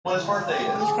What his birthday is. You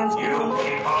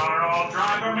keep on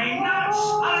driving me nuts.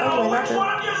 I don't know which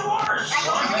one is worse.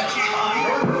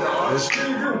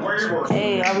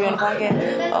 Hey, are we on the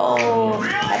podcast? Oh,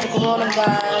 happy Corona,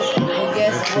 guys. And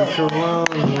guess what?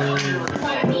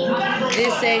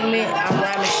 This segment, I'm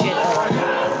rhyming shit up.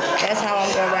 That's how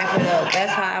I'm gonna wrap it up.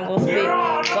 That's how I'm gonna spit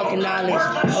fucking knowledge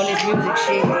on this music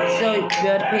shit. So you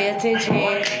better pay attention,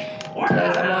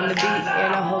 because I'm on the beat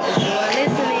and I hope that you are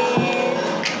listening.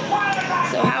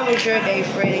 So how was your day,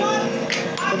 Freddie?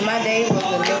 Because my day was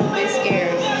a little bit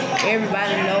scary.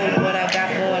 Everybody knows what I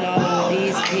got going on with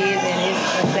these kids, and it's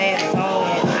a sad song,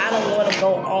 and I don't want to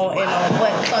go on and on,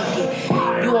 but fuck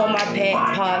it. You on my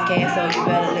podcast, so you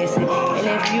better listen. And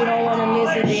if you don't want to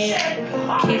listen, then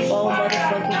keep on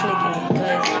motherfucking clicking,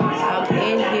 because I'm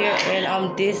in here and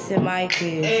I'm dissing my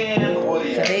kids.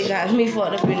 Because they got me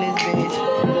fucked up in this bitch.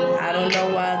 I don't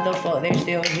know why the fuck they're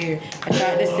still here. I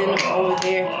tried to send them over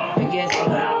there, but guess what?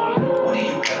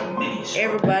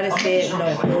 Everybody said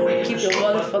no. Keep your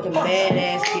motherfucking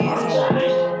badass kids home.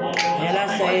 And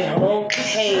I say,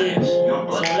 okay. So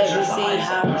let me see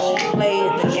how I'm gonna play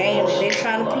the game that they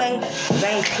trying to play. They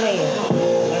ain't playing.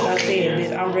 Like I said,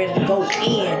 bitch, I'm ready to go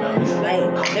in. Like,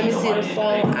 let me see the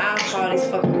phone. I'll call these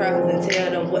fucking crackers and tell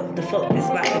them what the fuck this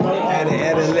about to go on. At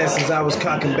adolescence, I was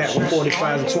cocking back with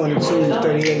 45s and 22s and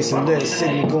 38s and let's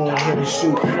sitting going here to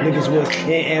shoot. Niggas was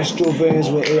in Astro Vans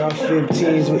with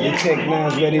AR-15s with the Tech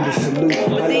 9s ready to salute. I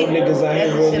know niggas out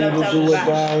here ready to do what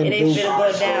die and do. It ain't finna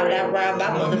go down that round by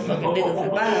motherfucking niggas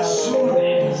and bounds.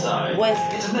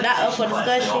 What's not up for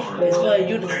discussion is for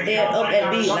you to stand up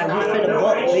and be like, we finna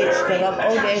buck, bitch, because I'm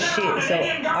on that shit. So,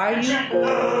 are you?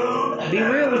 Be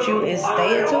real with you and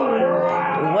stay in tune.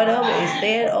 Whatever, and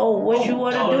stand on what you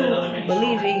want to do.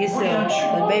 Believe in yourself.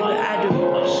 But baby, I do.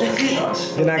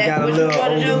 Then I got a little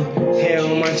older, hair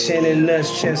on my chin and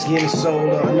nuts, chest getting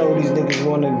sold. I know these niggas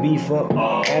want to beef up.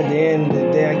 At the end of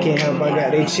the day, I can't help. I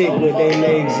got they chick with their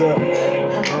legs up.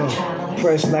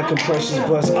 Pressed like a precious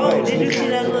bus. Oh, did you see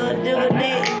that little deal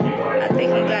day? I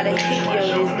think he got a hickey on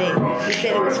this day. He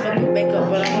said it was fucking makeup,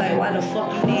 but I'm like, why the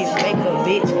fuck you need makeup,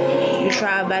 bitch? You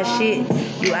try my shit.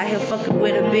 You out here fucking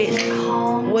with a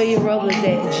bitch. Where your rubbers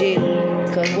at, Jit?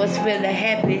 Cause what's finna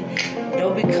happen?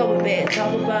 Don't be coming back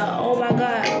talking about, oh my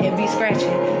God, and be scratching.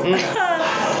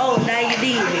 Oh, now you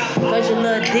need it. Cause your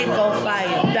little dick on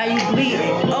fire. Now you bleeding.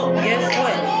 Oh, guess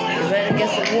what? You better get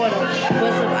some water.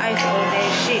 Put some ice on that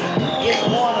shit. Get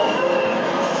some water.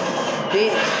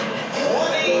 Bitch.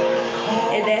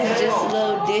 And that's just a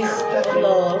little diss of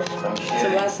love to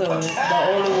my sons. The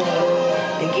only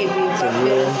one. And get me my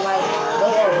feelings like, go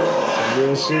over.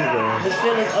 Real shit, man. The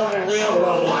feelings of a real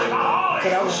woman.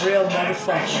 Cause I'm a real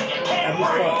motherfucker. I be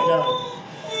fucked up.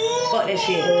 Fuck that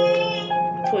shit.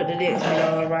 Put the next one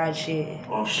on ride shit.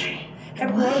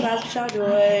 Happy morning, guys. What y'all doing?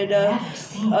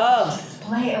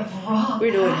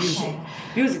 We're doing music.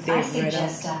 Music therapy right now.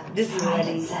 This is what I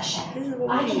need. This is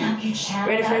what we need.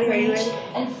 Ready, Freddie? Are you ready?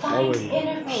 And find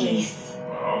inner peace.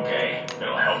 Okay,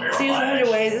 it'll help me. See, it's 100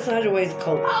 ways. It's 100 ways to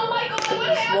cope. Oh my God,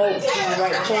 what happened? Smoke,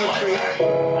 write poetry. You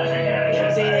know what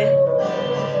I'm saying?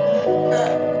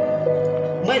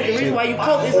 But the reason why you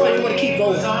cope is because you want to keep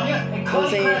going. You know what I'm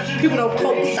saying? People don't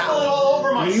cope solid.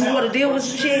 When you want to deal with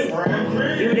some shit,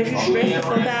 even if you stress the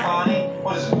fuck out,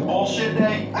 What is it, bullshit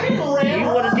day? you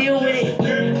want to deal with it.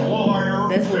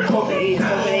 That's what coping is.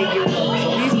 Coping ain't giving up.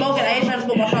 So we smoking. I ain't trying to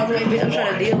smoke my problems away, bitch. I'm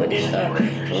trying to deal with this stuff.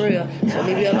 For real. So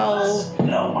leave me alone.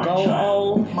 Go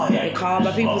on. And call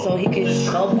my people so he can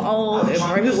come on and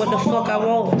bring me what the fuck I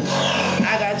want.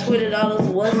 I got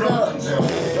 $20. What's up?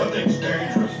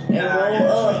 And roll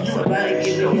up. Somebody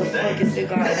give me your fucking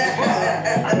cigar. I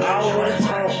don't want to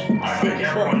talk. Sit the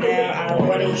fuck down. I don't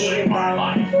want to hear your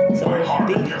mouth. So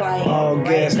big fight. All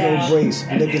gas, no brakes.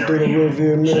 Looking through the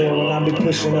rearview mirror when I be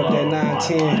pushing up that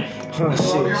 910.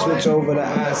 Shit, switch over to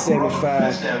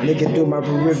I-75. Looking through my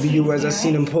review as I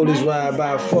see them police ride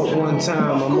by. Fuck one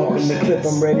time, I'm up in the clip,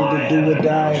 I'm ready to do or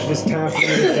die. If it's time for me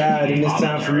to die, then it's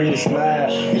time for me to slide.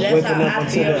 Waking up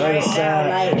onto the other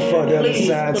side. Fuck the other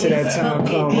side till that time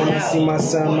come. When I see my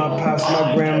son, my pops,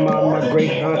 my grandma, my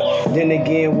great aunt. Then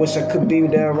again, wish I could be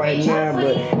there right now.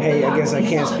 But hey, I guess I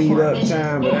can't speed up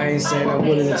time. But I ain't saying I'm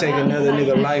willing to take another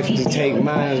nigga life to take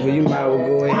mine. But you might well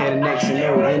go ahead and X and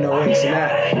O. Ain't no X and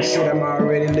I. Shit, I'm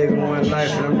already living one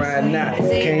life and I'm riding out.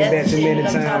 Came back too many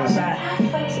times.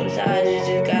 Sometimes you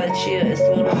just gotta chill and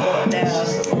slow the fuck down.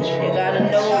 You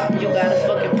gotta know you got a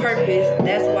fucking purpose.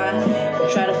 That's why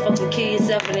you try to fucking kill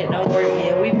yourself and it don't work.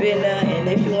 Yeah, we been there, and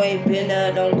if you ain't been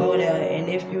there, don't go there. And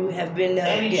if you have been been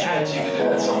there, get out of Maybe that.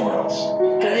 that's somewhere else.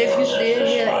 Because if you still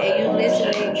here and you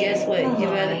listening, guess what? You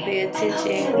better pay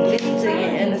attention. Listen to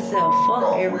your inner self.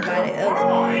 Fuck everybody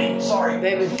else. Sorry.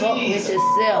 Baby, fuck with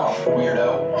yourself. Weirdo.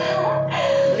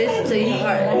 Listen to your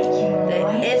heart. The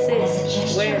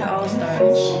essence where it all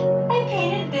starts. I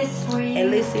painted this for you. And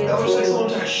listen to you.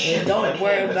 And don't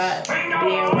worry about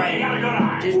being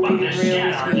right. Just be real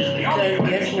with you. Because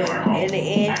guess what? In the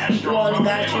end, you only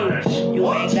got you. You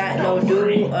ain't got no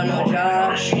dude or no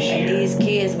job. And these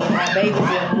kids will have babies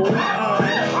and move on.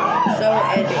 So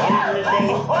at the end of the day,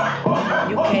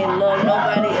 you can't love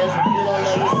nobody else if you don't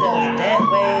love yourself that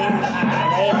way.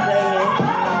 It ain't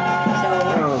playing.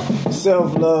 So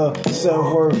Self-love,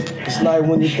 self-worth. It's like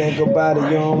when you think about it,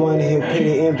 you don't want to hear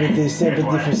pity, empathy,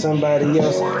 sympathy from somebody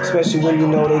else. Especially when you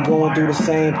know they're going through the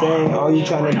same thing. All you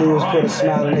trying to do is put a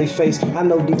smile on their face. I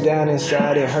know deep down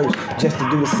inside it hurts just to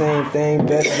do the same thing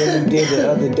better than you did the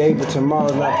other day. But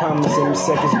tomorrow's not promising. The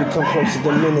seconds become closer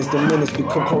to minutes. The minutes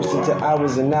become closer to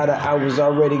hours. And now the hours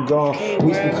already gone. can't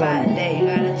Weeks worry about become... that. You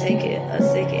gotta take it a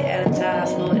second at a time,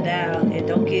 slow it down, and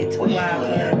don't get too wild.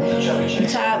 Cause the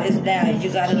time is now. You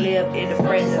gotta live in the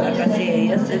present. Like I said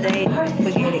yesterday,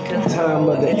 forget it. Cause Time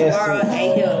of the tomorrow essence.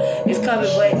 ain't here. It's coming,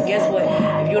 but guess what?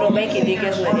 If you don't make it, then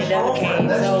guess what? It never came.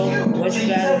 So what you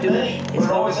gotta do is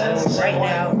focus on right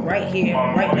now, right here,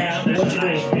 right now. What you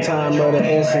doing? Time of the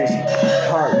essence,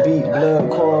 heartbeat, blood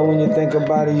core. When you think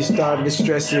about it, you start to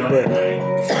stress it, but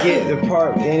forget the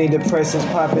part. Antidepressants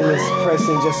popping and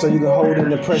suppressing just so you can hold in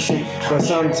depression. But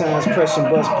sometimes pressure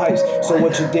bust pipes. So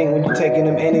what you think when you taking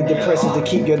them antidepressants to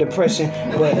keep your depression?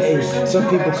 But hey, some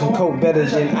people can cope better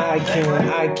than I can.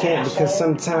 I can't because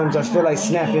sometimes I feel like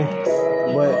snapping.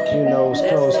 But you know, it's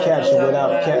closed caption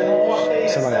without cap.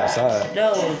 Somebody outside.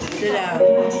 No, sit down.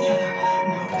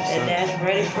 And that's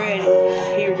ready, Freddy.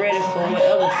 He ready for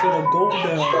whatever finna go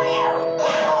down.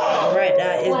 Right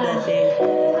now is nothing.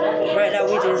 Right now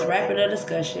we just wrapping the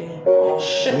discussion.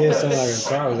 Yeah, it sounds like a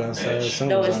car was outside.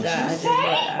 No, it's not. I just looked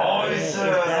out. It's not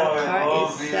a car in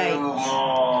sight.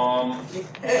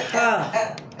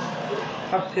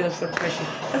 Pop pills for depression.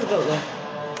 That's a good one.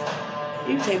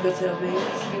 You can take Benadryl,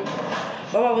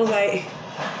 bitch. My mom was like,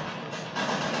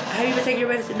 have you been taking your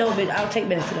medicine? No, bitch, I don't take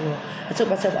medicine anymore. I took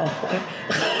myself off, okay?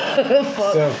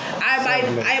 Fuck.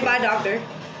 I'm my doctor.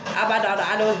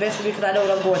 I know what's best for me because I know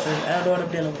what I'm going through. And I know what I'm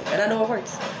dealing with. And I know it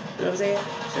works. You know what I'm saying?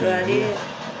 So what I did,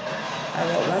 I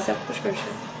wrote myself a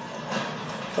prescription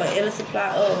for an endless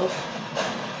supply of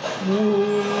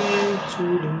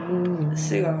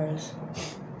cigars.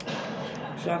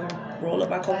 So I can roll up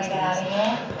my cold cigars.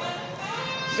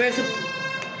 Very simple.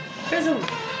 Very simple.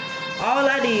 All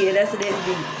I did, that's the next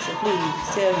beat. So please,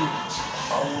 tell me.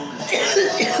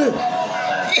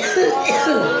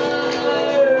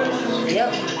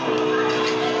 Yep.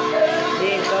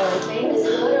 There it goes.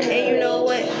 And you know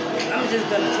what? I'm just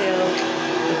gonna tell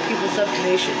the people something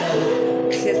they should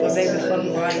know. Since my baby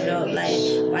fucking brought it up, like,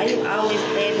 why you always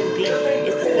playing this beat?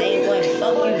 It's the same one.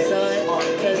 Fuck you, son.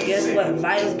 Cause guess what?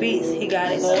 Vitals Beats, he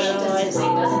got it going on.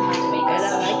 And I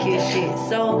like his shit.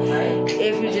 So,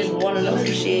 if you just want to know some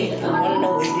shit, want to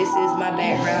know if this is my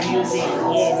background music,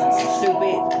 yes,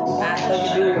 stupid, I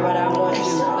fucking do what I want to.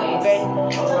 Okay?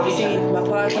 You see, my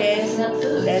podcast,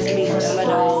 that's me, that's my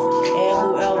dog. And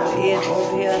whoever is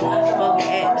over here fucking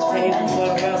at the table for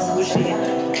the rest of shit.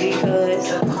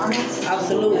 Because,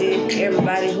 absolutely,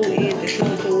 everybody who is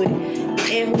attuned to it,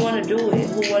 and who want to do it,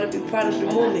 who want to be part of the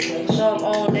movement. Come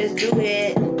on, let's do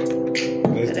it.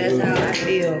 So that's how I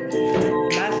feel.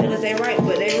 My feelings ain't right,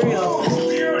 but they real.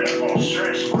 Beautiful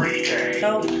stress-free day.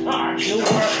 So, New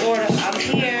World Order, I'm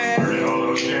here.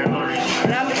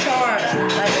 And I'm in charge.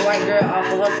 Like the white girl off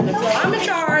of Hustle the Flow. I'm in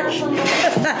charge.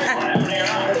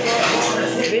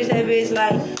 Bitch, that bitch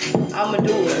like, I'ma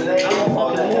do it. I'm gonna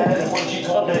fucking move it.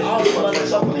 Fucking all the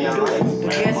motherfuckers do it.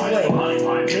 But guess what?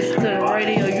 Listen to the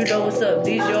radio, you know what's up.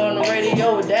 DJ on the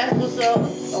radio, that's what's up.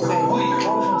 Okay.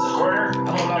 I'm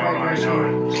on my right shit.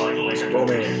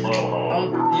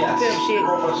 Pimp shit.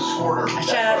 I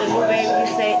shout out to New Baby,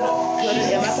 he say, put it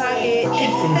in my pocket.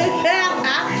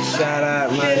 Shout out,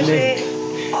 my Pimp nigga. shit.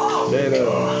 And that's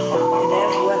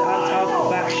what I'm talking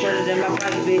about. Put it in my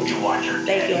pocket, bitch.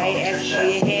 Thank you. I ain't asking for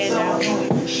your hand out. I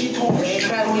ain't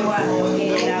trying to give out no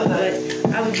hand out, but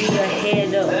I would give you a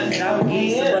hand up, and I would give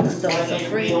you some other stuff. Some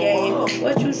free game.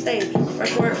 What you say?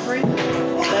 First word free?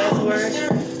 Last word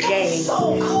game.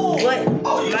 But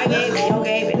my game and your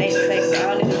game, it ain't the same. So I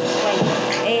don't need to play.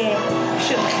 And you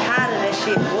should be tired of that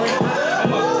shit, boy.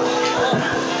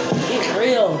 Get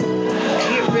real.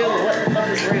 Get real. What the fuck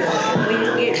is real? When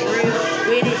you get real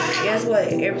with it, guess what?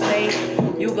 Everything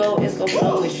You go, it's gonna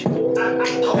flow with you.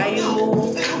 How you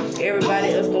move,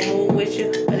 everybody else gonna move with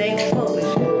you, but they ain't gonna flow with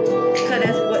you. Cause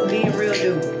that's what being real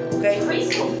do. Okay?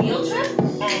 Preschool field trip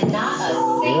and not a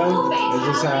single face. That's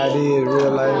just how it is, real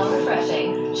life.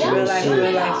 Refreshing. Real life,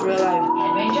 real life, real life.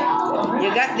 Head Ranger Ethel. You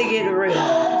got to get it real.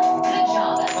 Good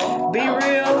job, Ethel. Be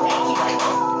real.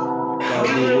 Be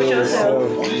real with yourself.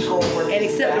 And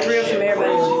accept the real from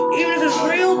everybody else. Even if it's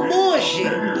real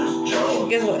bullshit.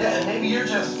 Guess what? Maybe you're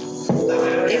just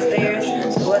It's theirs.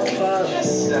 What the fuck?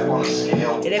 step on a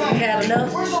scale. And if you had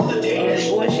enough of the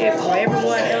bullshit from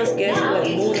everyone else, guess what?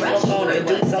 Move the fuck on and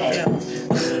do something else.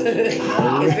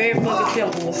 It's very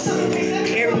fucking simple.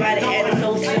 Everybody acting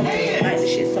so simple. Like this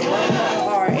shit's so motherfucking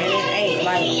hard and it ain't.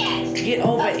 Like, get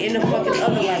over in the fucking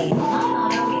other lane.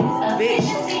 Bitch,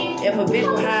 if a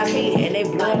bitch behind me and they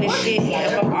blowing this shit,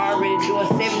 if I'm already doing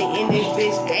 70 in this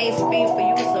bitch, I ain't speeding for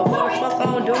you, so what the fuck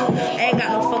I'm gonna do? I ain't got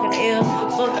no fucking L.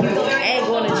 Fuck you. I ain't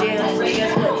going to jail. So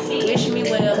guess what? Wish me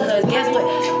well, cause guess what?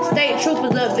 State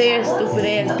troopers up there, stupid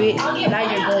ass bitch. Now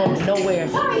you're going nowhere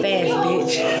fast,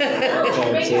 bitch.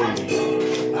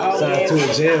 Shout out to a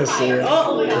jail cell. Oh,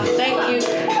 thank you.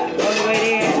 On the way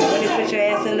there, when they put your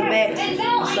ass in the back, the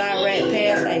side rat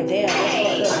pass, like, damn, that's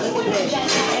fucked up. Look at that.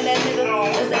 And that nigga,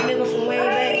 that's that nigga from way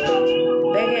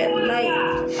back at the night.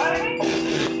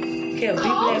 Kept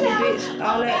beeping at me, bitch,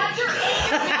 all that.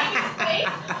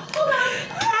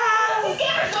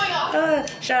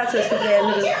 Shout out to the stupid ass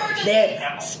nigga that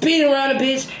speeding around the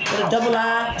bitch with a double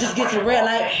eye, just get to the red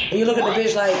light, and you look at the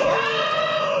bitch like,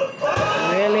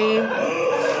 really?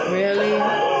 Really?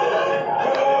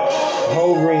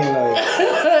 Whole green light.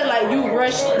 Like you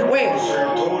rushed where?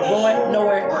 Going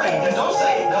nowhere fast. Don't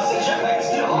say check next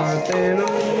deal. Montana.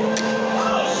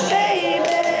 Baby.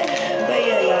 But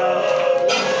yeah, y'all.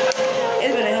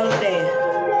 It's been a hell of a day.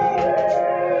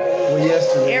 Well,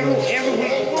 yesterday. Every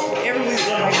week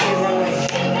we're like the wrong way.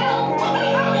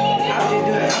 I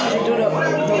should do the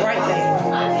right thing.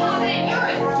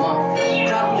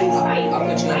 God, please.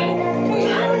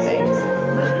 Thanks.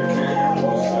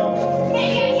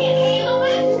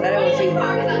 That was easy.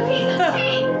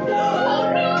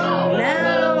 Now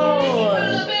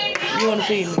you wanna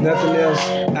feed me? Nothing else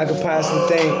I could possibly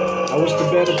think. I wish the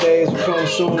better days would come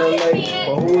sooner or late.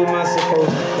 But who am I supposed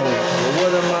to think? Or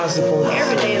what am I supposed to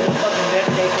Every say? day is a fucking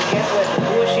better day. Cause guess what? The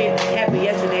bullshit happened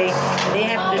yesterday. And they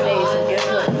happened today. So guess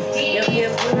what?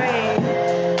 Yep, hooray.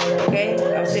 Okay?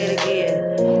 I'll say it again.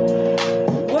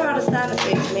 What are the sound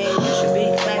effects, man? You should be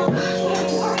clapping.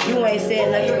 You ain't said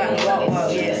nothing about the walk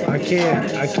yet. So I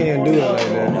can't do it like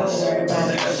that.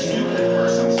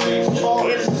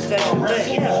 it's a discussion. But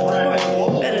yeah, of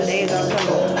course, better days are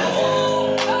coming.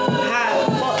 How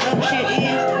fucked up shit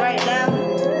is right now,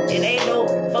 it ain't no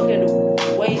fucking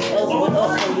way us with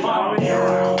us when we already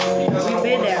are. We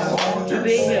been down. We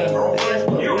been here. But guess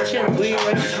what? We chillin'. We ain't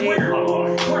rushing shit.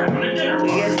 But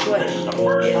guess what? It's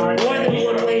more than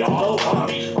one way to go up.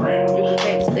 You can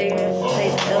take the stairs,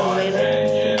 take the elevator,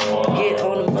 get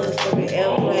on the motherfucking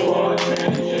airplane.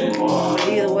 But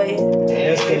either way,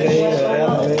 Escalator,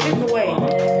 elevator. pick a way.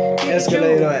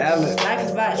 Escalator, elevator. Life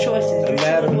is about choices. You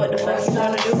choose what the fuck you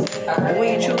want to do. And when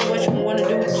you choose what you want to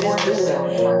do, just do it.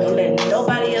 Don't let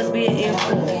nobody else be an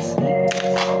influence.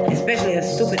 Especially a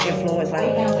stupid influence.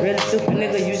 Like, really stupid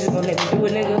nigga, you just gonna let me do a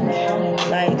nigga.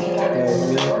 Like,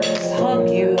 fuck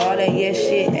you. All that yes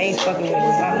shit ain't fucking with me.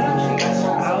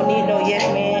 I don't need no yes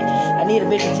man. I need a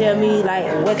bitch to tell me, like,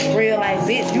 what's real. Like,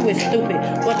 bitch, you is stupid.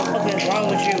 What the fuck is wrong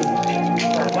with you?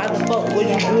 Why the fuck would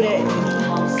you do that?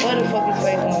 What the fuck is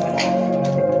going on?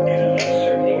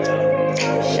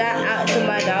 Shout out to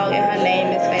my dog, and her name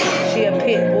is Faith. She a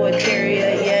pit bull terrier,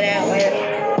 yeah, that way.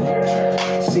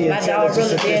 My dog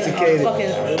really did a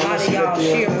fucking lot of y'all.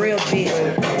 She a real bitch.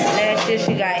 Last year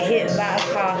she got hit by a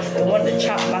car and wanted to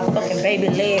chop my fucking baby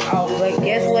leg off. But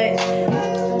guess what?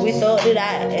 We sold it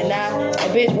out, and now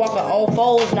that bitch walking on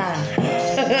fours now.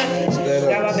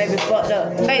 Got my baby fucked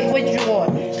up. Faith, what you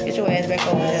want? Get your ass back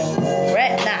over there.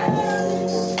 Right now.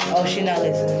 Oh, she not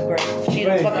listening. Great. She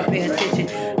don't fucking pay attention.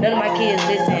 None of my kids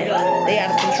listen. They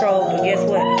out of control. But guess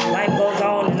what? Life goes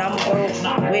on, and I'm going to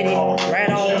go with it. Right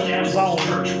on, gone.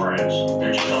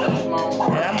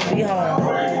 And I'm going to be home.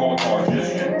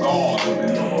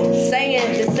 Singing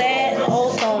the sad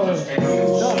old songs.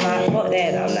 No, I'm not. Fuck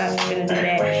that. I'm not finna do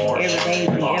that every day.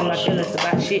 Be in my feelings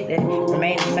about shit that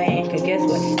remain the same. Because guess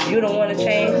what? You don't want to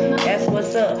change. That's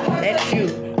what's up. That's you.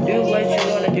 Do what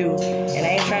you want to do. And I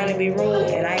ain't trying to be rude,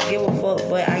 and I give a fuck,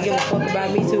 but I give a fuck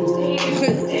about me too.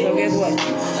 So guess what?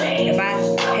 If I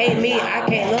hate me, I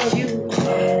can't love you.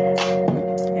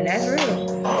 And that's real.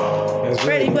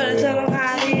 Freddie, you better tell them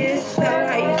how it is. Tell them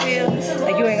how you feel.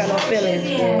 Like you ain't got no feelings.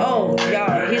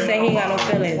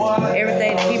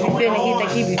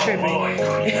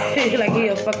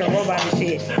 fucking robot and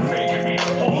shit.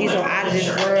 He's so out of this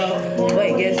world.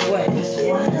 But guess what?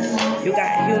 You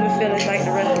got human feelings like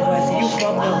the rest of us. You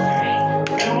fucked up.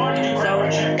 So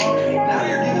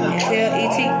until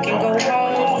ET can go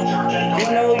home,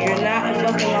 just know you're not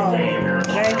fucking alone.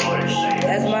 Okay?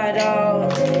 That's my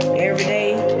dog. Every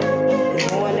day is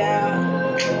going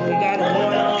down. We got it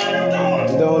going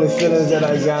on. The only feelings that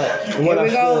I got when Here we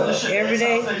I go. feel Every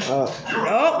day.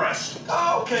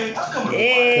 Oh, okay. I'm coming.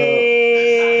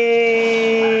 Hey.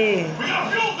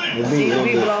 the See, beat, the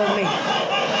beat belongs to me.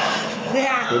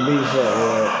 the beat for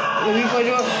The beat for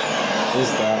you? it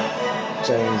stop.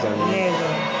 Change that. There you go.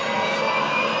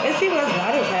 Let's see what else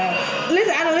I don't have.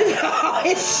 Listen, I don't listen to all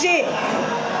this shit.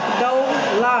 Don't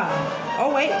lie. Oh,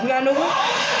 wait. We got a new one?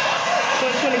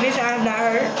 2020 bitch I have not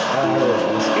heard. I heard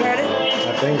this. You heard it?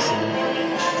 I think so.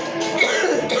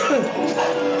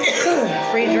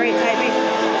 Free Drake type beat.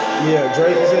 Yeah,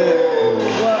 Drake said.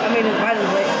 Well, I mean, it's vital,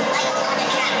 but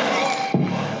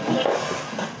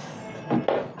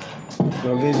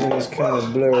My vision is kind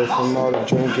of blurred from all the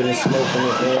drinking and smoking in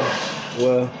the air.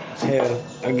 Well, hell,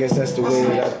 I guess that's the way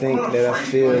that I think, that I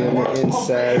feel on the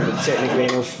inside. But technically,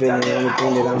 ain't no feeling. The only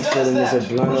thing that I'm feeling is a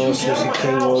blunt or a sushi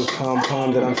king or a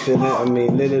pom-pom that I'm feeling. I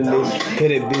mean, literally,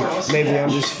 could it be? Maybe I'm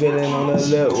just feeling on the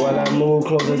lip while I move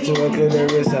closer to a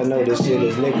clitoris. I know this shit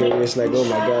is licorice. Like, oh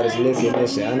my God, it's licking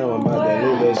this shit. I know I'm about to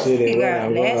leave that shit in. you When got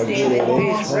I'm wrong, nasty get in it this in.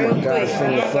 bitch Oh real my God, quick.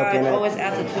 finger Oh, fucking God, it. always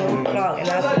after 12 o'clock. And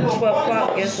after 12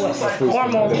 o'clock, guess what?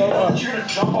 Hormones go up. You're gonna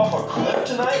jump off a cliff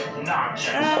tonight? Not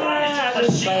just I'm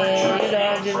just playing, you know,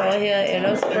 I'm just out here and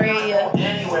I'm spraying you.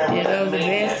 You know, the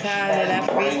best time that I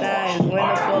freestyle is when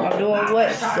the fuck I'm doing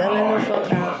what? Selling the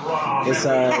fuck out. It's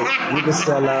you can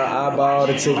sell out. I buy all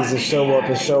the tickets and show up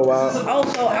and show out. Oh,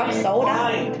 so I'm sold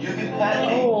out? You can pat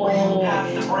me. Oh,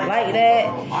 like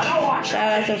that.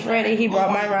 Shout out to Freddie, he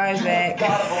brought my rhymes back.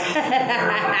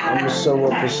 I'm gonna show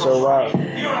up and show out.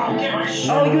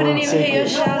 Oh, you didn't even hear your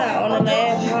shout out on the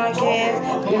last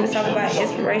podcast. We were talking about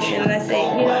inspiration, and I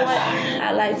said, you know what?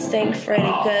 I like to thank Freddie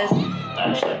because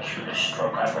That's the cutest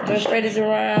stroke I've ever when seen. Freddie's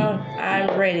around,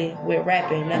 I'm ready with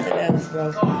rapping. Nothing else,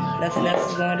 bro. Nothing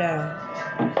else is going down.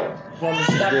 I'm gonna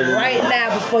stop right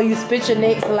now before you spit your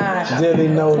next line. Dilly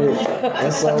noted.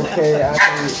 It's okay. I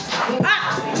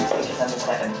can.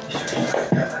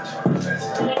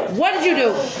 What did you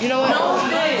do? You know what? No,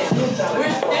 man.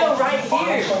 We're still right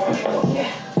here.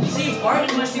 See,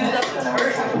 Barney must use up the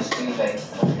hurt.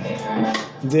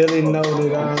 Dilly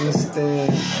noted. I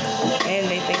understand. And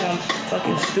they think I'm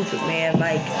fucking stupid, man.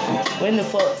 Like, when the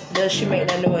fuck does she make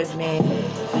that noise, man?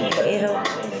 It helped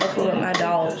fucking with my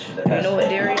dog. You know what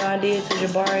Darion did to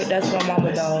Jabari? That's my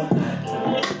mama dog.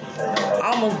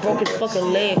 I almost broke his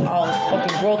fucking leg off.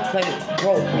 Fucking growth plate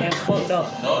broke and fucked up.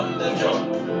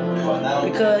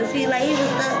 Because he was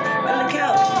stuck on the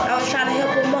couch. I was trying to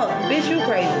help him up. Bitch, you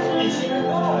crazy.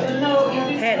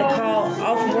 Had to call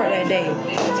off from work that day.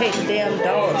 Take the damn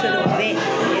dog to the vet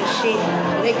and shit.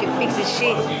 They could fix his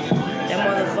shit. That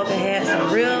motherfucker had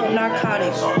some real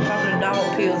narcotics. Talking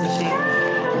dog pills and shit.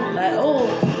 Like, oh,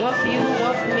 one for you,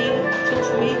 one for me, two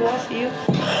for me, one for you.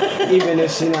 Even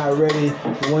if she not ready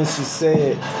when she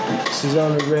said, she's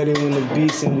only ready when the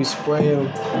beats and we spray them.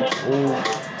 Ooh,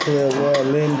 clear well,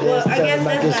 Lindex, Well, I tell guess them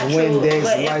like that's it's not true. Windex,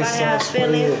 But if I lights have off, spray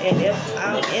feelings it. and if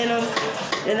I'm in them,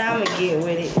 then I'ma get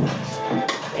with it.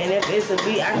 And if it's a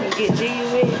beat I can get jiggy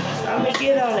with, I'ma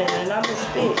get on it and I'ma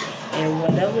spit. And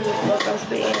whatever the fuck I'm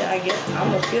spitting, I guess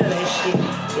I'ma feel that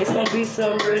shit. It's gonna be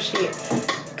some real shit.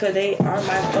 Cause they are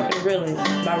my fucking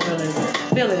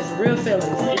feelings, real feelings.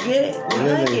 You get it? You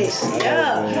like it?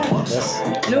 Yeah.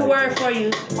 That's New word for you.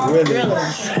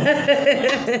 Realness.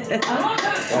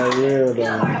 Real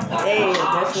though. Hey,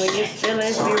 that's when your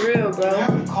feelings be real, bro.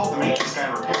 Call the maintenance guy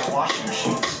to repair the washing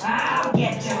machines.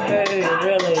 Hey,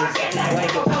 really. I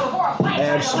like it.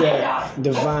 Abstract,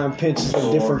 divine pictures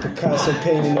of different Picasso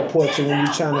painting the portrait when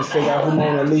you trying to figure out who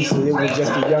Mona Lisa. It was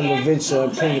just a younger venture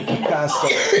and painted Picasso.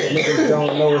 Niggas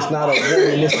don't know it's not a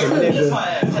woman, it's a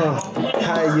nigga.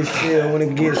 How you feel when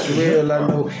it gets real? I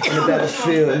know in the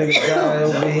battlefield, nigga die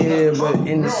over here, but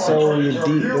in the soul, you're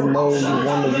deep the mold. You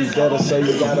want to be better, so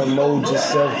you gotta mold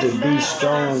yourself to be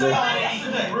stronger.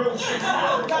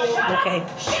 Okay.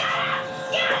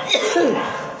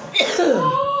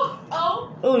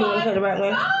 Oh, you want to play the right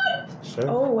way? Sure.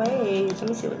 Oh, wait. Let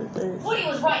me see what this is. Woody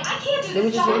was right. I can't do Let me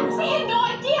this just job. hear this. We had no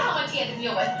idea how much he had to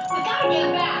deal with. We gotta get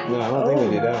him back. No, I don't think we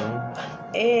did that one.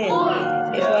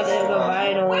 And if I didn't go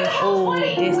vital, oh,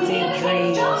 distant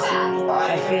dreams.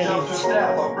 I feel it.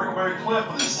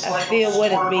 I feel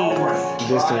what it means.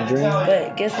 Distant dream.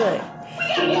 But guess what?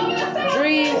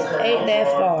 Dreams ain't that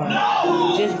far.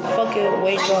 Just fucking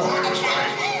wake up.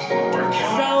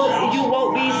 So you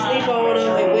won't be sleep on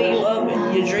them, and when you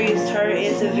up, your dreams turn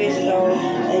into vision on,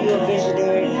 and you're a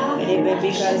visionary, and it may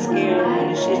be kind of scary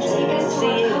when the shit you didn't see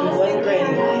it, you wasn't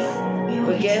ready.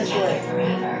 But guess what?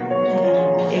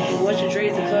 If you want your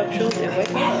dreams to come true, then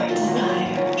wake up.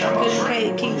 Because you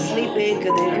can't keep sleeping,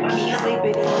 because if you keep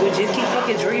sleeping, you just keep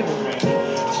fucking dreaming.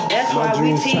 That's why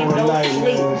we team don't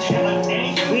sleep.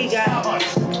 We got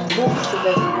moves to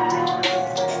make.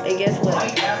 And guess what?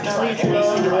 You sleep too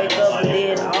long, you wake up, and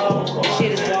then all the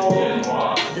shit is gone.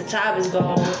 The time is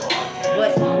gone.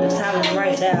 But the time is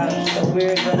right now. So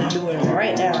we're gonna do it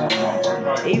right now.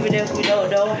 Even if we don't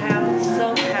know how,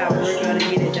 somehow we're gonna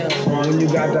get it done. When you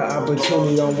got the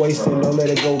opportunity, don't waste it, don't let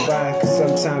it go by. Cause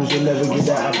sometimes you'll never get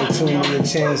that opportunity or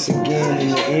chance again. In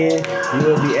the end,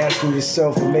 you'll be asking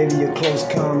yourself, or maybe your close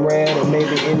comrade, or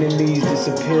maybe enemies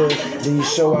disappear. Then you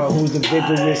show out who's the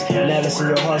vigorous. Malice in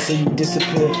your heart, so you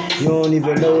disappear. You don't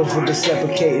even know if it's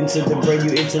reciprocating to the brain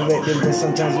you intellect. But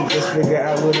sometimes you just figure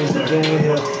out what is it doing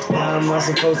here. How am I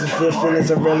supposed to feel feelings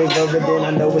are relevant? But then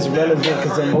I know it's relevant,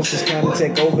 cause emotions kind of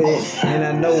take over it. And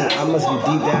I know I must be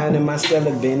deep down in my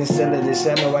cellar, being instead of this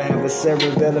shadow, I have a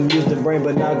cerebellum, use the brain,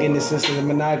 but now getting sensitive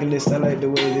monogamous. I like the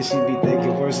way that she be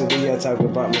thinking worse than I talk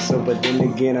about myself, but then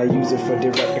again, I use it for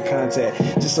direct contact,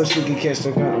 just so she can catch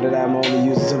the count that I'm only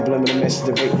using subliminal message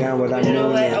to break down what I mean. You know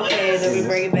what? Okay, let me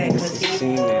bring it back, cause he's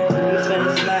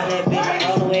gonna slide that bitch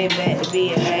all the way back to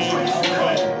being mad and all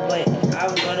that. But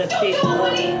I'm gonna pick up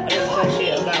a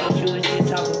discussion about what you was just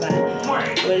talking about.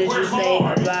 What did you say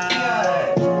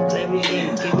about? Let me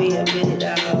think. Give me a minute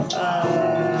now.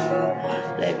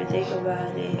 Let me think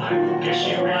about it. And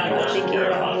while I'm thinking, I'm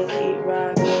gonna keep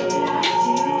rocking.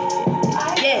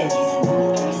 Yes.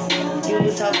 You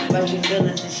were talking about your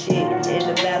feelings and shit, and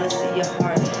the balance in your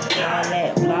heart, and all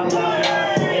that, blah, blah, blah,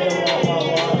 and the wah, wah,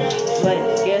 wah. But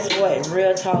guess what?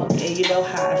 Real talk, and you know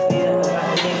how I feel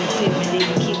about the negativity.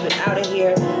 We keep it out of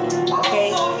here, okay?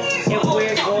 If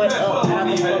we're going up, how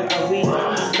the fuck are we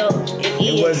stuck in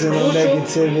It wasn't no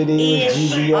negativity, it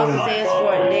was GVO. Also stands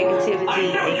for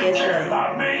negativity, and guess what?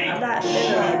 I'm not feeling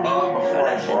that, man. I'm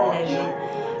not feeling that shit.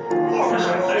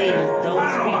 Someone please don't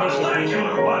speak that shit, man.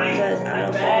 Because I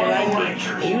don't fucking like it,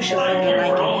 and you should fucking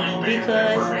like it.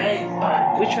 Because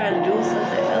we're trying to do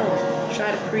something else. Try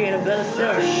to create a better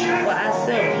self for ourselves,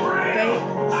 okay?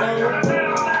 So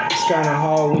it's kind of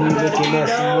hard when you're looking at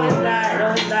someone.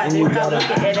 No, it's not. Just stop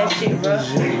looking at that shit, bro.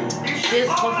 Just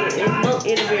fucking look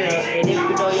in the mirror, and if you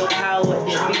know your power,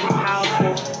 then be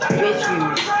powerful with you.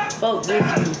 Fuck with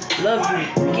you, love you.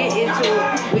 Get into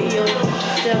it with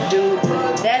yourself, dude.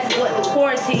 That's what the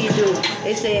quarantine do.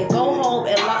 They said go home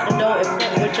and lock the door and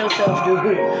fuck with yourself,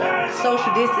 dude.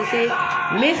 Social distancing.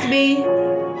 Miss me?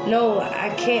 No, I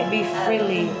can't be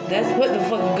friendly. That's what the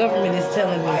fucking government is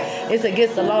telling me. It's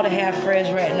against the law to have friends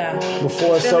right now.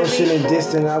 Before socially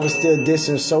distant, I was still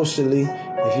distant socially.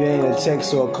 If you ain't a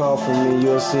text or a call from me,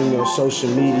 you'll see me on social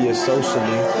media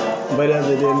socially. But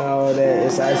other than all that,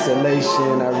 it's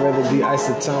isolation. I'd rather be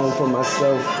isotone for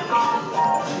myself.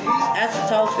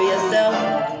 Acetone for yourself?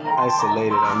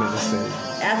 Isolated, I meant to say.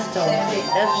 Acetone.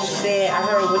 That's what you said. I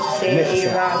heard what you said in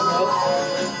your rhymes, bro.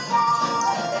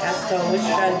 Acetone, what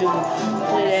you trying to do?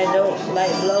 Play that note,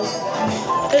 light blow?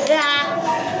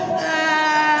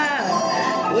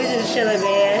 We just chilling,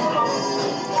 man.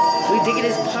 We digging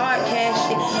this podcast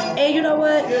shit. And you know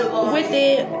what?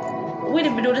 We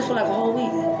done been doing this for like a whole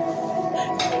week.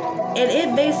 And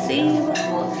it may seem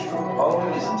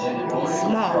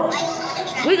small.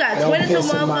 We got Don't 22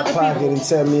 piss in my motherfucking pocket people. and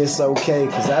tell me it's okay,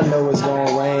 cause I know it's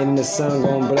gonna rain and the sun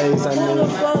gonna blaze. I mean,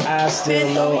 I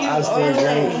still know, I still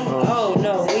drink. Oh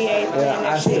no, we ain't.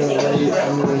 Yeah, I still rate. I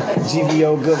mean,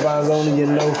 GVO, good vibes only, you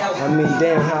know. I mean,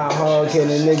 damn, how hard can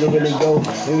a nigga really go?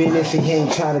 Even if he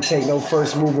ain't trying to take no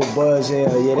first move or buzz, yeah,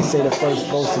 they say the first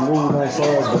supposed to move on first,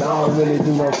 but I don't really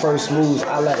do no first moves.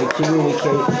 I like to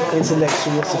communicate,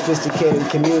 intellectual, sophisticated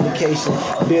communication,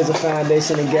 builds a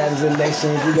foundation and gathers a nation.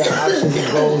 If you got options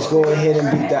and goals, go ahead and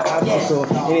beat the obstacle.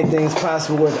 Anything's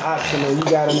possible with optional. You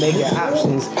gotta make it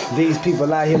options. These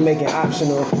people out here making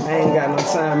optional. I ain't got no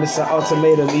time. It's an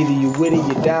ultimatum. Either you with it,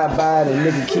 you die by it, and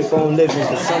nigga keep on living.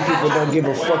 Cause some people don't give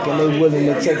a fuck and they willing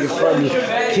to take it from you.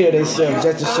 Kill themselves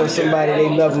just to show somebody they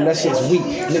love them. That shit's weak.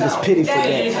 Niggas pity for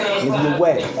that. Nigga, you're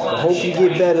whack. I hope you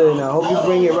get better and I hope you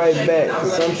bring it right back.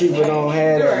 Cause some people don't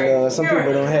have that love. Some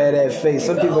people don't have that faith.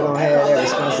 Some people don't have that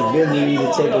responsibility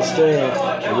to take a stand.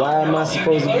 And why am I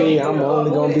supposed to be? I'm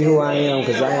only gonna be who I am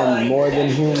because I am more than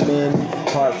human.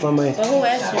 Apart from it. But who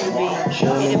asked you to be?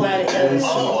 Anybody else?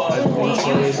 Be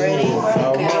you, Freddie.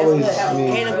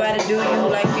 Ain't nobody do you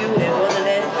like you, and whether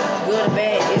that's good or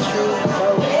bad, it's true. So,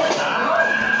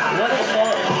 what the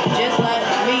fuck?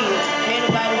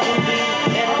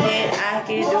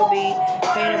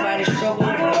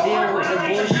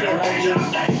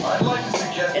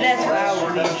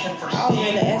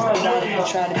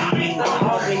 try to be me. I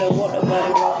don't really want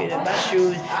nobody walking in my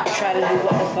shoes. Try to do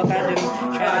what the fuck I do.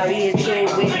 Try to be in tune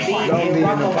with me and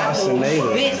rock on my toes.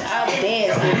 Bitch, I'm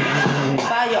dancing.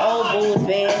 Find your own moves,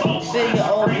 man. Feel your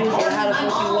own music and how the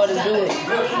fuck you want to do it.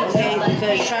 Okay?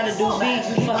 Because trying to do me, you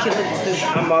fucking look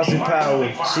stupid. I'm Austin Power.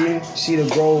 She the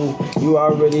gold. You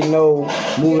already know.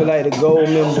 Moving like the gold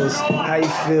members. How you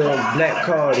feel? Black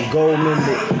card, the gold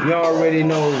member. You already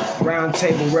know. Round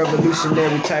table,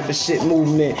 revolutionary type of shit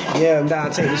movement. Yeah, now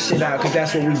take the shit out, cause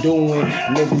that's what we doing.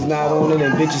 Niggas not on it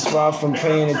and bitches far from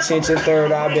paying attention.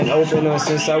 Third, I've been open on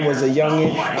since I was a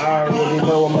youngin'. I already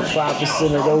know I'm a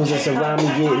 5% of those that surround me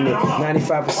getting it.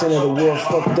 95% of the world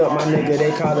fucked up, my nigga.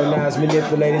 They colonized,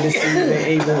 manipulated the sea. They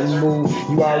ain't gonna move.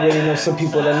 You already know some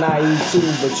people are naive too,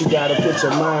 but you gotta put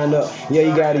your mind up. Yeah,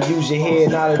 you gotta use your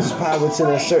head. Knowledge is power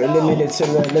to a certain limit, to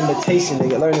the limitation.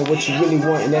 Nigga, learning what you really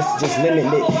want, and that's just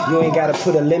limited. You ain't gotta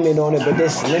put a limit on it, but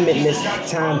it's limitless.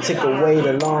 Time tick away,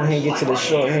 the long hand get to the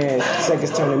short hand.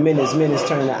 Seconds turn to minutes, minutes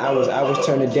turn to hours, hours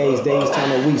turn to days, days turn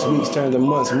to weeks, weeks turn to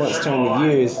months, months turn to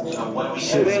years.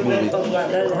 Shit's really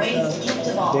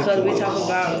because we talk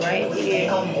about right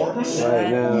here. Right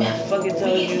now. Fucking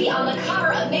told you.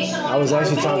 I was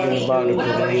actually talking about the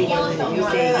Quran. You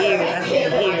said years, I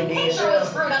said years.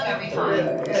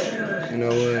 You know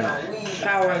what?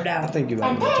 Power of doubt. I think you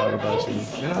like me to talk about you.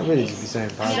 And I really just be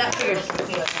saying power. Stop here.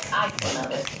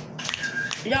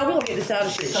 Y'all, we gonna get this other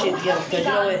shit together, because you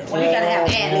know what? We gotta have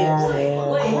ad-libs.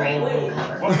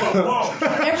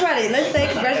 Everybody, let's say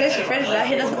congratulations, friends. I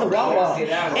hit us with the wah-wah.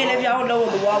 And if y'all don't know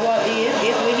what the wah-wah is,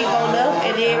 it's when he go left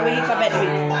and then when he come back to me.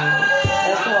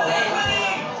 That's the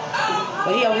wah-wah.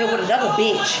 But he over here with another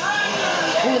bitch.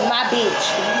 Who's my bitch?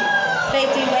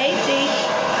 Faithy,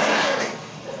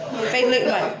 Faith look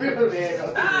like.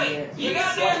 Hey, you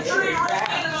got that tree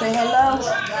right? Say hello.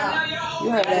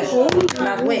 You heard that?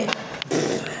 Not wet.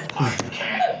 I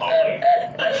can't believe it.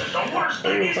 This is the worst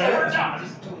thing he's ever done.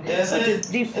 Is it?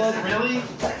 Just default. Really?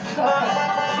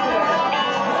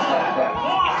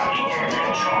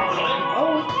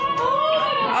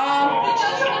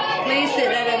 Please sit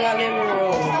down in my living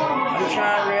room. I'm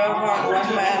trying real hard to watch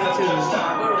my attitude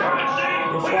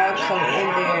before I come in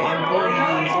there and bully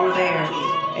you through there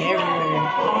and everywhere.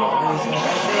 Like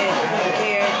I said, I don't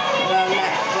care, but I'm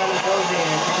not gonna go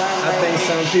there. I think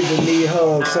some people need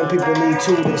hugs, some people need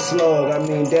two to slug. I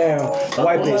mean, damn,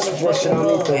 wipe it, brush it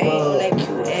underneath the rug. That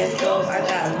cute ass dog. I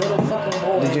got a little fucking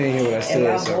boy. Did you hear what I said? And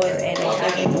my boys and they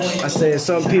fucking boys. I said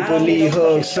some people need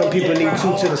hugs, some people need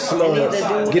two to the slug.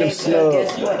 Get them snug.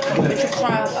 Guess what? What you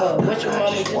crying for? What your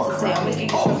mama used to say? I'm gonna give you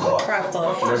something to cry for.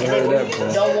 Never And heard if that you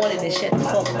before. don't want it, then shut the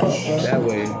fuck up, bro. That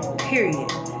way. Period.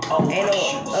 Ain't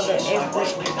no other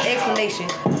explanation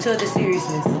to the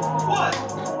seriousness. What?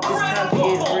 It's time to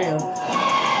get real.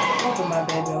 Look at my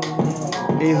baby over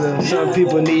there. Either some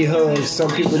people need hugs, some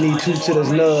people need two to the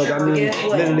snug. I mean, Guess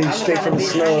what? literally I'm straight from the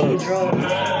kind of bitch, I need snug. drugs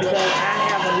because I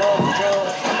have a love for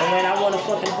drugs, and when I want a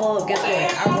fucking hug, guess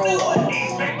what? I roll up.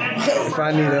 If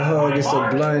I need a hug, it's a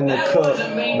blunt in a cup,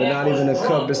 but not even a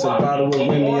cup. It's a bottle of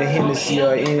Remy, a Hennessy,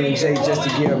 or N&J just to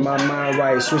get my mind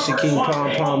right. Swisher King Pom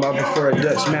Pom, I prefer a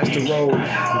Dutch Master Roll.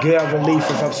 Good relief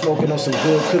if I'm smoking on some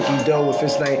good cookie dough. If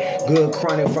it's like good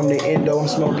chronic from the endo, I'm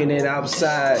smoking it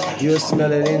outside. You'll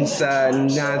smell it inside.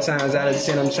 9 times out of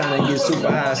 10, I'm trying to get super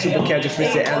high. Super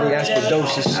calcific,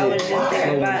 aliaspidosis I was shit. just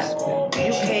thinking about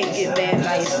you can't get mad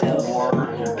by yourself.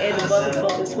 And the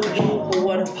motherfuckers who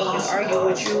want to fucking argue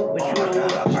with you, but you don't want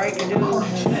to argue, dude.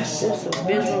 They're some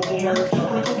miserable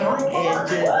motherfuckers. And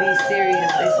to be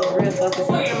serious, they some real fucking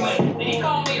suckers.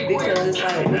 Because it's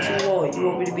like, what you want? You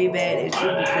want me to be mad at you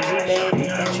because you mad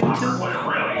at you too?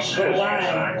 But why?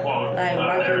 Like,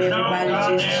 why can't everybody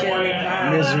just chill and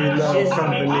vibe? Misery, love,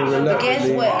 company, reluctantly. But guess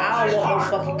what? I don't want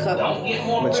no fucking company.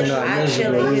 But you're not I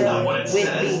chill miserable here either. with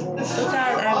me.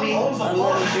 Sometimes I be a little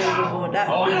miserable, not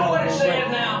miserable,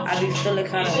 but I be feeling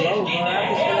kind of low, bro. I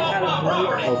be feeling kind of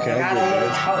blue. Okay, Like, I don't want to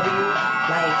talk to you.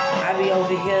 Like, I be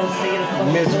over here singing the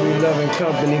fucking Misery, blues. loving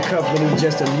company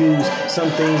just abuse. Some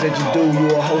things that you do,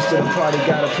 you a host of the party,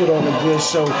 gotta put on a good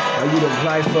show. Are you the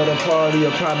life of the party,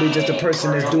 or probably just a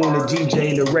person that's doing the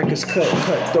DJ? The records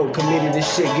cutthroat, committed this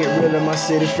shit, get real in my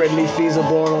city. Friendly fees are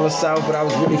born on the south, but I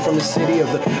was really from the city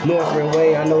of the Northern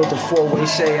Way. I know it's the 4-way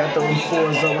shade. I throw them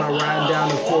 4s up when I ride down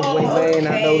the 4-way lane.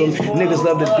 I know them niggas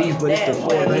love the beef, but it's the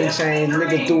 4-lane chain.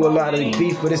 Niggas do a lot of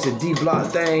beef, but it's a C-block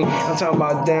thing. I'm talking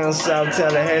about down south,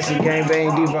 Tallahassee,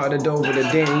 gangbang, deep out the Dover, the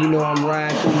den. You know I'm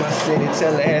riding through my city,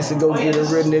 Tallahassee, go get a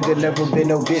real nigga, never been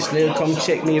no bitch, nigga. Come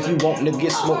check me if you want to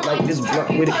get smoked like this blunt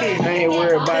with it. I ain't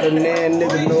worried about a nan,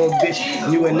 nigga, no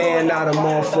bitch. You a nan, not a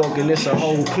motherfucker, it's a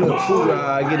whole clip. Fool,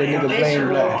 I get a nigga blame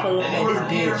black. Pull up at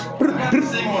this bitch.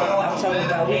 I'm talking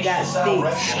about we got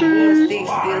sticks. Still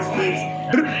sticks.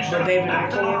 But baby,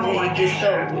 come over here and get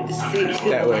stuck with the sticks.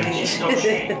 That way.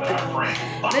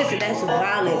 Listen, that's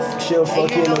violence. She'll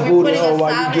fuck you in the booty hole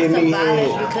while you give me head.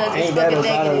 Ain't that a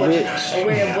lot of rich? And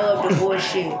we're above the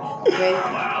bullshit. Okay?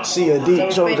 See a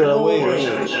deep shoulder away.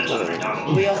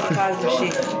 We on some positive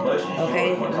shit.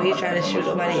 Okay? We ain't trying to shoot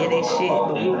nobody in their shit,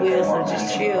 but we will, so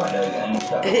just chill.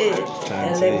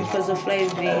 And let me put some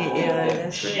flavor in it. Yeah,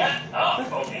 that's it.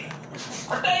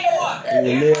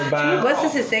 You live by. What's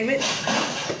this segment?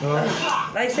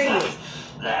 Like segments.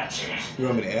 You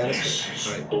want me to ask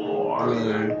it? Like, I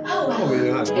mean, I don't really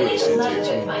know how to do this shit to you.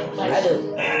 I do.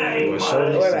 You want to show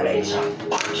me? Don't worry about it. It's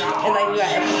like we got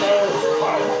episodes.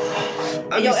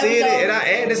 I be seeing it and I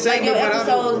add the Like segment, your but I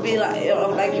episodes be like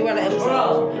you got an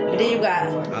episode, but then you got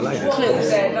clips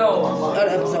of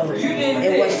the episode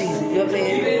in one season. You know what I'm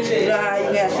saying? You know how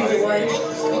you got season 1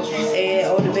 and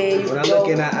on the bed. when I look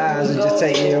in her eyes, it just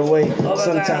take me away.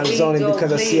 Sometimes it's only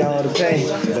because I see all the pain.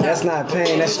 But that's not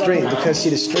pain, that's strength because she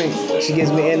the strength. She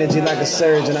gives me energy like a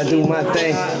surge and I do my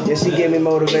thing. Yeah, she give me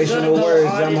motivational words.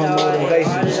 I'm her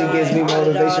motivation. She gives me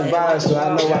motivation vibes, so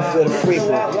I know I feel the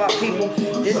frequent. People,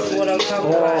 this is what I'm talking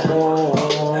about.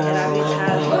 And I be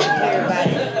tired of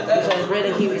everybody because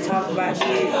really he be talking about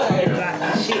shit, about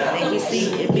the shit that he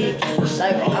see it be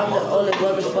like I'm the only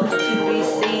motherfucker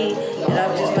TBC, and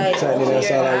I'm just like Technically,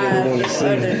 that's all I really want to see.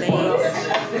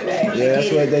 Yeah,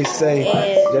 that's what they say.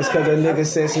 Just because a nigga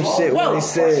said some shit when they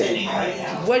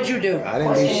said. What'd you do? I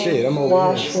didn't do shit. I'm over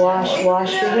Wash your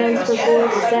hands for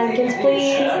 40 seconds,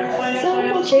 please.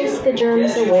 Soap will chase the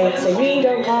germs away so you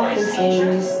don't cough and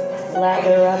sneeze.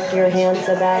 Lather up your hands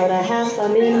about a half a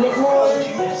minute more.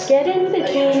 Get in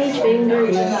between each finger,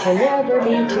 you can never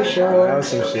be too sure. That was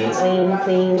some shit. Clean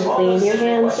your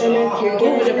hands, and if you're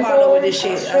getting bored,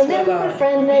 remember,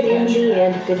 friend, that in the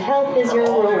end, good health is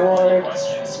your reward.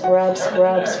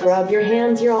 Scrub your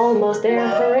hands, you're almost there,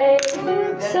 hooray.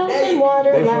 Soap and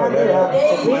water, lather up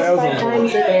at least 5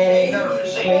 times a day.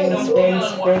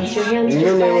 Rinse your hands.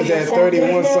 Remember it was at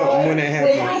 31 something when it We're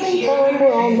happened. having fun,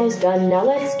 we're almost done, now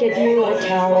let's get you a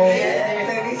towel.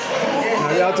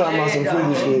 Now y'all talking about some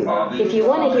foolish shit. If you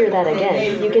want to hear that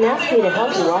again, you can ask me to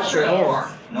help you wash your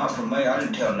hands. Not from me. I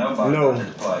didn't tell nobody No. about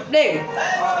this place. Nigga.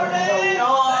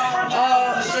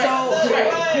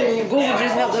 So Google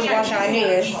just helped us wash our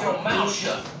hands.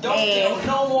 And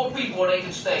No more people, they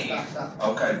can stay here.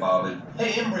 Okay, Bobby.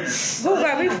 Hey, inbreeder. Google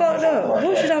got me fucked up.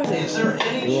 Who should I do? Is there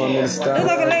any You want me to stop? It's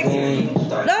like Alexis.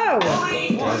 No.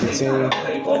 Continue.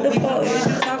 What the fuck is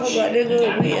you talking about,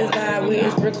 nigga? We is live. We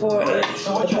is recording the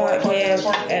podcast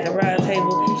at the round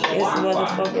table. It's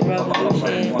motherfucking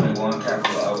revolution.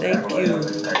 Thank you.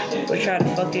 We're trying to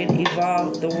fucking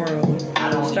evolve the world.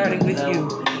 Starting with you.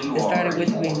 It started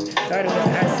with me. Started with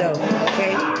ourselves.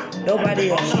 Okay?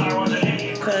 Nobody else.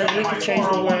 Because we can change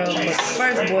the world. But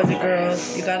first, boys and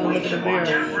girls, you gotta look in the mirror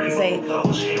and say,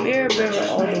 mirror, mirror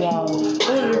on the wall. Who's the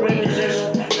mirror,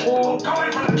 who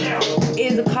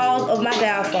is the cause of my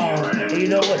downfall? And you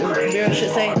know what the mirror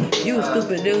should say? You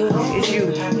stupid dude. It's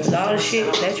you. It's all the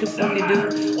shit that you fucking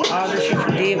do. All the shit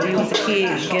you did when you was a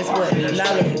kid. Guess what?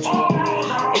 Now look at you.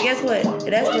 And guess what?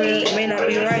 That's real. It may not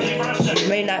be right. It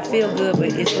may not feel good,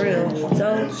 but it's real.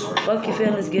 So, fuck your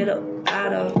feelings. Get up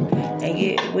out of and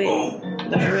get with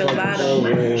what's real about them.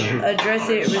 Address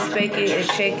it, respect it, and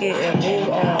shake it, and move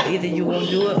on. Either you gonna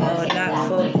do it or not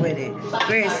fuck with it.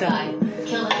 Very simple.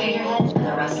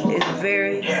 It's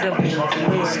very simple.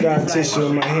 Scar tissue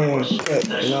in my hand, cut,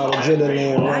 and all the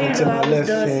adrenaline I running didn't to know my I was left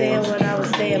done saying hand. what I was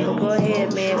saying, but go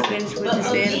ahead, man. Finish what you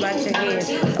said about your hands.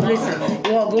 Listen,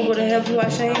 you want Google to help you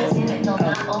wash your hands?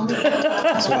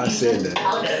 That's why I said that.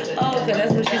 Oh, okay,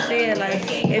 that's what you said. Like,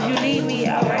 if you need me,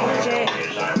 I'll write in the chat.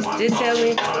 Just tell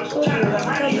me, Google,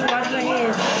 help me wash my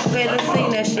hands. Okay, let's sing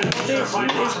that shit. Bitch,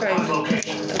 it's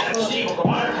crazy.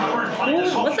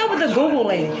 What's up with the Google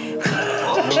lady?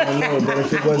 I don't know, but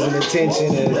if it wasn't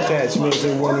attention and attachments,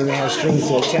 it wouldn't even have strings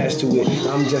to attach to it.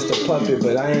 I'm just a puppet,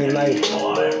 but I ain't like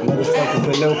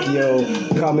motherfucking Pinocchio.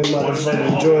 Call me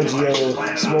motherfucking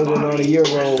Giorgio. Smoking on a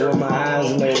Euro with my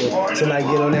eyes low. Till I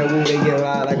get on that woo, they get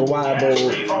loud like a wide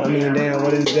bowl. I mean, damn,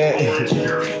 what is that?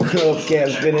 Hubcap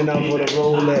spinning off with a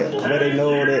Rolex. But they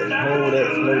know that, hold that.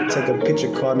 No, take a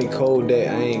picture, call me cold that.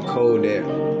 I ain't cold that.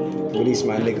 Release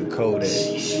my nigga Kodak.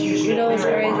 You know what's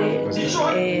crazy?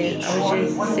 And I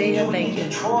was just saying here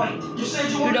thinking.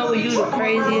 You know when you the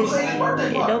craziest,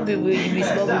 it don't be weird you be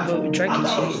smoking but drinking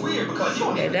shit.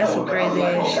 Yeah, that's some crazy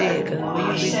ass shit. Cause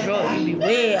when you be drunk, you be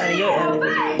way out of your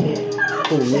element.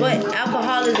 But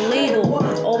alcohol is legal.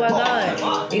 Oh my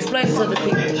God. Explain it to the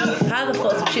people. How the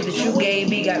fuck some shit that you gave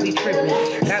me got me tripping?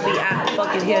 Got me out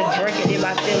fucking here drinking in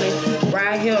my feelings.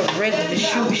 Right here ready to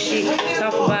shoot shit.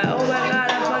 Talk about, oh my God,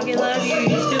 I fucking love you,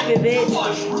 you stupid bitch.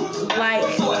 Like,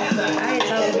 I ain't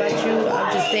talking about you.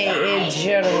 I'm just saying in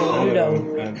general, you know.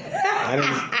 I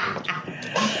didn't.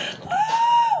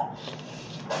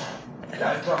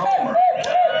 Got to Homer.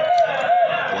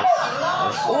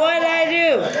 What'd I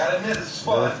do? I gotta admit, it's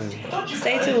fun.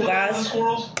 Stay tuned, guys.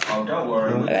 Oh, don't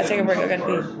worry. I gotta take a break. I gotta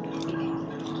pee.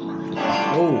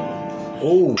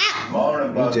 Oh. Morning,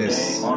 You Bucky. just